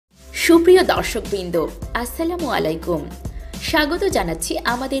সুপ্রিয় দর্শকবৃন্দ, আসসালামু আলাইকুম। স্বাগত জানাচ্ছি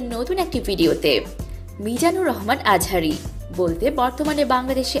আমাদের নতুন একটি ভিডিওতে। মিজানুর রহমান আজহারী বলতে বর্তমানে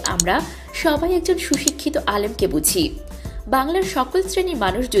বাংলাদেশে আমরা সবাই একজন সুশিক্ষিত আলেমকে বুঝি। বাংলার সকল শ্রেণীর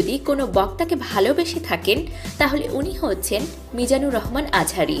মানুষ যদি কোনো বক্তাকে ভালোবেসে থাকেন তাহলে উনি হচ্ছেন মিজানুর রহমান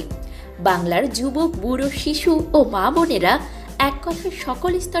আজহারী। বাংলার যুবক, বুড়ো, শিশু ও মা বোনেরা এক কথায়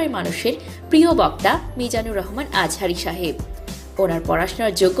সকল স্তরের মানুষের প্রিয় বক্তা মিজানুর রহমান আজহারী সাহেব। ওনার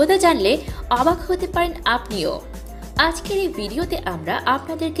পড়াশোনার যোগ্যতা জানলে অবাক হতে পারেন আপনিও। আজকের এই ভিডিওতে আমরা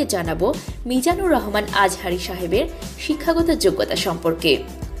আপনাদেরকে জানাবো মিজানুর রহমান আজহারী সাহেবের শিক্ষাগত যোগ্যতা সম্পর্কে।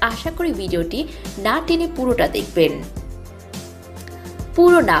 আশা করি ভিডিওটি না টেনে পুরোটা দেখবেন।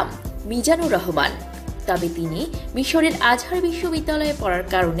 পুরো নাম মিজানুর রহমান, তবে তিনি মিশরের আজহার বিশ্ববিদ্যালয়ে পড়ার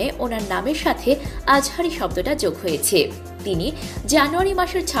কারণে ওনার নামের সাথে আজহারী শব্দটা যোগ হয়েছে। তিনি জানুয়ারি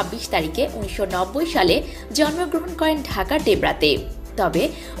মাসের ২৬ তারিখে ১৯৯০ সালে জন্মগ্রহণ করেন ঢাকার ডেবরাতে, তবে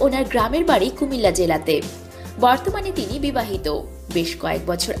ওনার গ্রামের বাড়ি কুমিল্লা জেলাতে। বর্তমানে তিনি বিবাহিত, বেশ কয়েক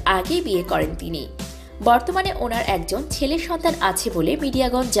বছর আগে বিয়ে করেন তিনি। বর্তমানে ওনার একজন ছেলে সন্তান আছে বলে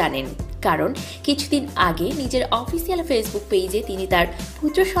মিডিয়াগণ জানেন, কারণ কিছুদিন আগে নিজের অফিসিয়াল ফেসবুক পেজে তিনি তার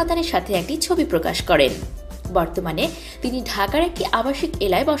পুত্র সন্তানের সাথে একটি ছবি প্রকাশ করেন। বর্তমানে তিনি ঢাকার একটি আবাসিক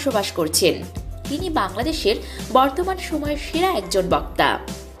এলাকায় বসবাস করছেন। তিনি বাংলাদেশের বর্তমান সময়ের সেরা একজন বক্তা।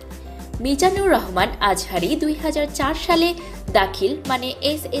 মিজানুর রহমান আজহারী ২০০৪ সালে দাখিল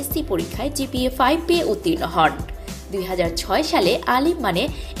এসএসসি পরীক্ষায় জিপিএ 5 পেয়ে উত্তীর্ণ হন। ২০০৬ সালে আলিম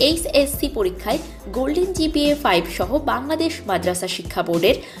এইচএসসি পরীক্ষায় গোল্ডেন জিপিএ 5 সহ বাংলাদেশ মাদ্রাসা শিক্ষা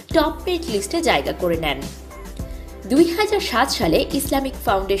বোর্ডের টপ মেরিট লিস্টে জায়গা করে নেন। ২০০৭ সালে ইসলামিক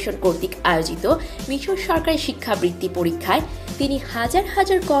ফাউন্ডেশন কর্তৃক আয়োজিত মিশর সরকারি শিক্ষাবৃত্তি পরীক্ষায় তিনি হাজার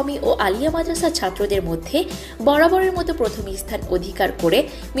হাজার কওমি ও আলিয়া মাদ্রাসা ছাত্রদের মধ্যে বরাবরের মতো প্রথম স্থান অধিকার করে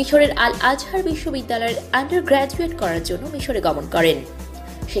মিশরের আল আজহার বিশ্ববিদ্যালয়ের আন্ডার গ্র্যাজুয়েট করার জন্য মিশরে গমন করেন।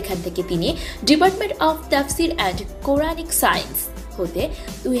 সেখান থেকে তিনি ডিপার্টমেন্ট অফ তাফসির অ্যান্ড কোরআনিক সায়েন্স হতে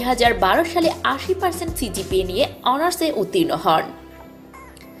 ২০১২ সালে ৮০% সিজিপিএ নিয়ে অনার্সে উত্তীর্ণ হন।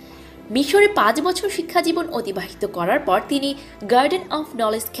 মিশরে ৫ বছর শিক্ষাজীবন অতিবাহিত করার পর তিনি গার্ডেন অফ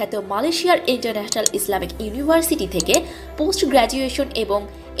নলেজ খ্যাত মালয়েশিয়ার ইন্টারন্যাশনাল ইসলামিক ইউনিভার্সিটি থেকে পোস্ট গ্র্যাজুয়েশন এবং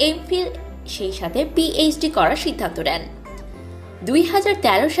এমফিল সেই সাথে পিএইচডি করার সিদ্ধান্ত নেন।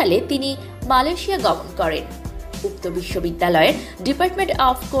 ২০১৩ সালে তিনি মালয়েশিয়া গমন করেন। উক্ত বিশ্ববিদ্যালয়ের department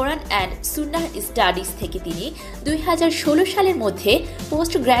of Quran and Sunnah studies থেকে তিনি ২০১৬ সালের মধ্যে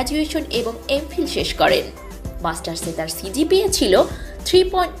পোস্ট গ্র্যাজুয়েশন এবং এমফিল শেষ করেন। মাস্টার্সে তার সিজিপিএ ছিল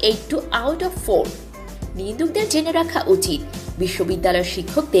 3.82 আউট অফ 4। নিন্দুকদের জেনে রাখা উচিত, বিশ্ববিদ্যালয়ের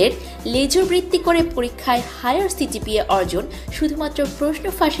শিক্ষকদের লেজর বৃত্তি করে পরীক্ষায় হায়ার সিজিপিএ অর্জন শুধুমাত্র প্রশ্ন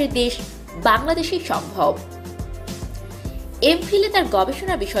ফাঁসের দেশ বাংলাদেশেই সম্ভব। এমফিলে তার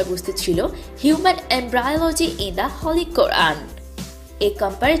গবেষণার বিষয়বস্তু ছিল human embryology in the Holi Quran, A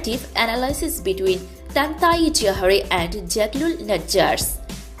comparative analysis between তানতাই জাহরি and জাকলুল নাজ্জারস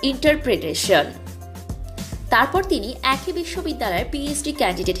interpretation. তারপর তিনি একই বিশ্ববিদ্যালয়ের পিএইচডি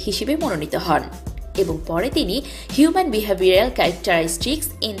ক্যান্ডিডেট হিসেবে মনোনীত হন এবং পরে তিনি human behavioural characteristics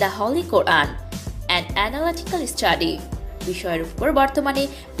in the Holi Quran and analytical study বিষয়ের উপর বর্তমানে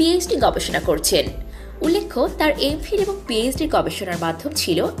পিএইচডি গবেষণা করছেন। উল্লেখ্য, তার এমফিল এবং পিএইচডি গবেষণার মাধ্যম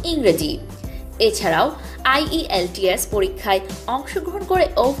ছিল ইংরেজি। এছাড়াও আইইএলটিএস পরীক্ষায় অংশগ্রহণ করে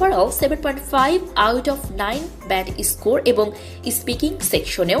overall 7.5 out of 9 band score এবং স্পিকিং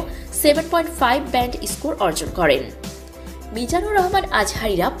সেকশনেও 7.5 ব্যান্ড স্কোর অর্জন করেন। মিজানুর রহমান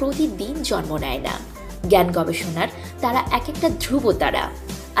আজহারীরা প্রতিদিন জন্ম নেয় না, জ্ঞান গবেষণার তারা এক একটা ধ্রুব তারা।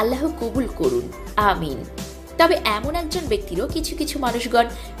 আল্লাহ কবুল করুন, আমিন। তবে এমন একজন ব্যক্তিরও কিছু কিছু মানুষগণ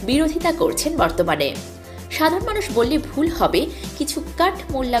বিরোধিতা করছেন বর্তমানে। সাধারণ মানুষ বললে ভুল হবে, কিছু কাঠ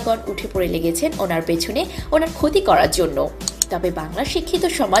মোল্লাগণ উঠে পড়ে লেগেছেন ওনার পেছনে ওনার ক্ষতি করার জন্য। তবে বাংলার শিক্ষিত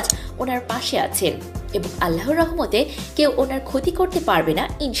সমাজ ওনার পাশে আছেন এবং আল্লাহর রহমতে কেউ ওনার ক্ষতি করতে পারবে না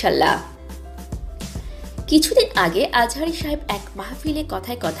ইনশাল্লাহ। কিছুদিন আগে আজহারী সাহেব এক মাহফিলে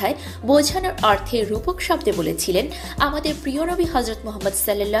কথায় কথায় বোঝানোর অর্থে রূপক শব্দে বলেছিলেন, আমাদের প্রিয় নবী হযরত মুহাম্মদ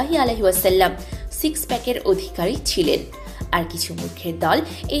সাল্লাল্লাহু আলাইহি ওয়াসাল্লাম 6 প্যাকের অধিকারী ছিলেন। আর কিছু মূর্খের দল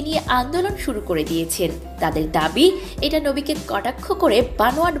এ নিয়ে আন্দোলন শুরু করে দিয়েছেন। তাদের দাবি এটা নবীকে কটাক্ষ করে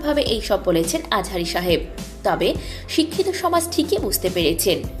বানোয়াটভাবে এইসব বলেছেন আজহারী সাহেব। তবে শিক্ষিত সমাজ ঠিকই বুঝতে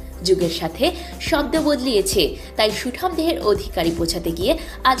পেরেছেন যুগের সাথে শব্দ বদলিয়েছে, তাই সুঠাম দেহের অধিকারী বোঝাতে গিয়ে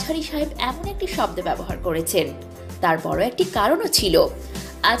আজহারী সাহেব এমন একটি শব্দ ব্যবহার করেছেন। তার বড় একটি কারণও ছিল,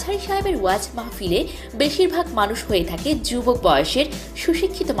 আজহারী সাহেবের ওয়াজ মাহফিলে বেশিরভাগ মানুষ হয়ে থাকে যুবক বয়সের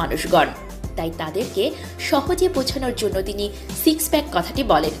সুশিক্ষিত মানুষগণ, তাই তাদেরকে সহজে বোঝানোর জন্য তিনি 6 প্যাক কথাটি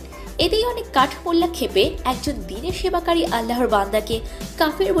বলেন। এতেই অনেক কাঠমোল্লা ক্ষেপে একজন দ্বীনের সেবাকারী আল্লাহর বান্দাকে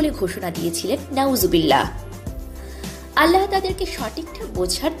কাফের বলে ঘোষণা দিয়েছিলেন, নাউজুবিল্লাহ। আল্লাহ তাদেরকে সঠিকটা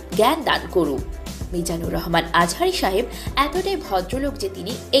বোঝার জ্ঞান দান করুক। মিজানুর রহমান আজহারী সাহেব এতটাই ভদ্রলোক যে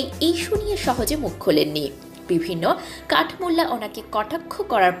তিনি এই ইস্যু নিয়ে সহজে মুখ খোলেননি। বিভিন্ন কাঠমোল্লা ওনাকে কটাক্ষ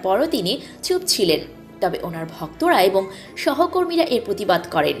করার পরও তিনি চুপ ছিলেন, তবে ওনার ভক্তরা এবং সহকর্মীরা এর প্রতিবাদ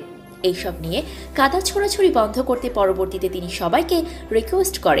করেন। এইসব নিয়ে কাদা ছোড়াছড়ি বন্ধ করতে পরবর্তীতে তিনি সবাইকে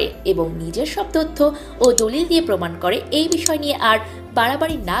রিকোয়েস্ট করে এবং নিজের সব তথ্য ও দলিল দিয়ে প্রমাণ করে এই বিষয় নিয়ে আর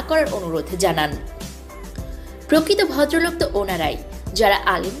বাড়াবাড়ি না করার অনুরোধ জানান। প্রকৃত ভদ্রলোক তো ওনারাই, যারা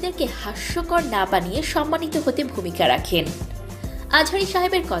আলেমদেরকে হাস্যকর না বানিয়ে সম্মানিত হতে ভূমিকা রাখেন। আজহারী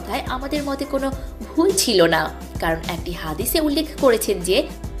সাহেবের কথায় আমাদের মতে কোনো ভুল ছিল না, কারণ একটি হাদিসে উল্লেখ করেছেন যে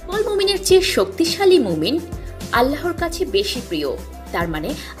সকল মুমিনের চেয়ে শক্তিশালী মুমিন আল্লাহর কাছে বেশি প্রিয়। তার মানে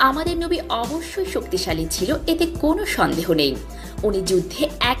আমাদের নবী অবশ্যই শক্তিশালী ছিল, এতে কোনো সন্দেহ নেই। উনি যুদ্ধে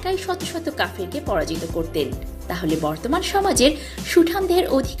একাই শত শত কাফেরকে পরাজিত করতেন। তাহলে বর্তমান সমাজের সুঠাম দেহের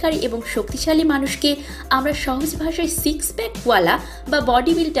অধিকারী এবং শক্তিশালী মানুষকে আমরা সহজ ভাষায় সিক্স প্যাকওয়ালা বা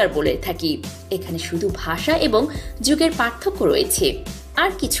বডি বিল্ডার বলে থাকি। এখানে শুধু ভাষা এবং যুগের পার্থক্য রয়েছে,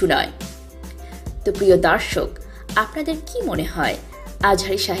 আর কিছু নয়। তো প্রিয় দর্শক, আপনাদের কি মনে হয়,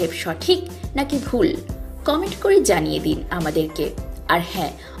 আজহারী সাহেব সঠিক নাকি ভুল? কমেন্ট করে জানিয়ে দিন আমাদেরকে। আর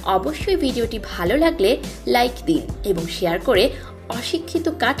হ্যাঁ, অবশ্যই ভিডিওটি ভালো লাগলে লাইক দিন এবং শেয়ার করে অশিক্ষিত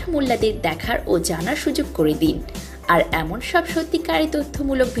কাঠমোল্লাদের দেখার ও জানার সুযোগ করে দিন। আর এমন সব সত্যিকারী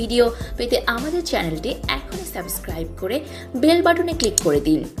তথ্যমূলক ভিডিও পেতে আমাদের চ্যানেলটি এখনই সাবস্ক্রাইব করে বেল বাটনে ক্লিক করে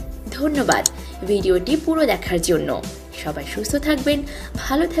দিন। ধন্যবাদ ভিডিওটি পুরো দেখার জন্য। সবাই সুস্থ থাকবেন,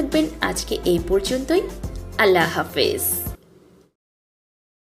 ভালো থাকবেন। আজকে এই পর্যন্তই। আল্লাহ হাফেজ।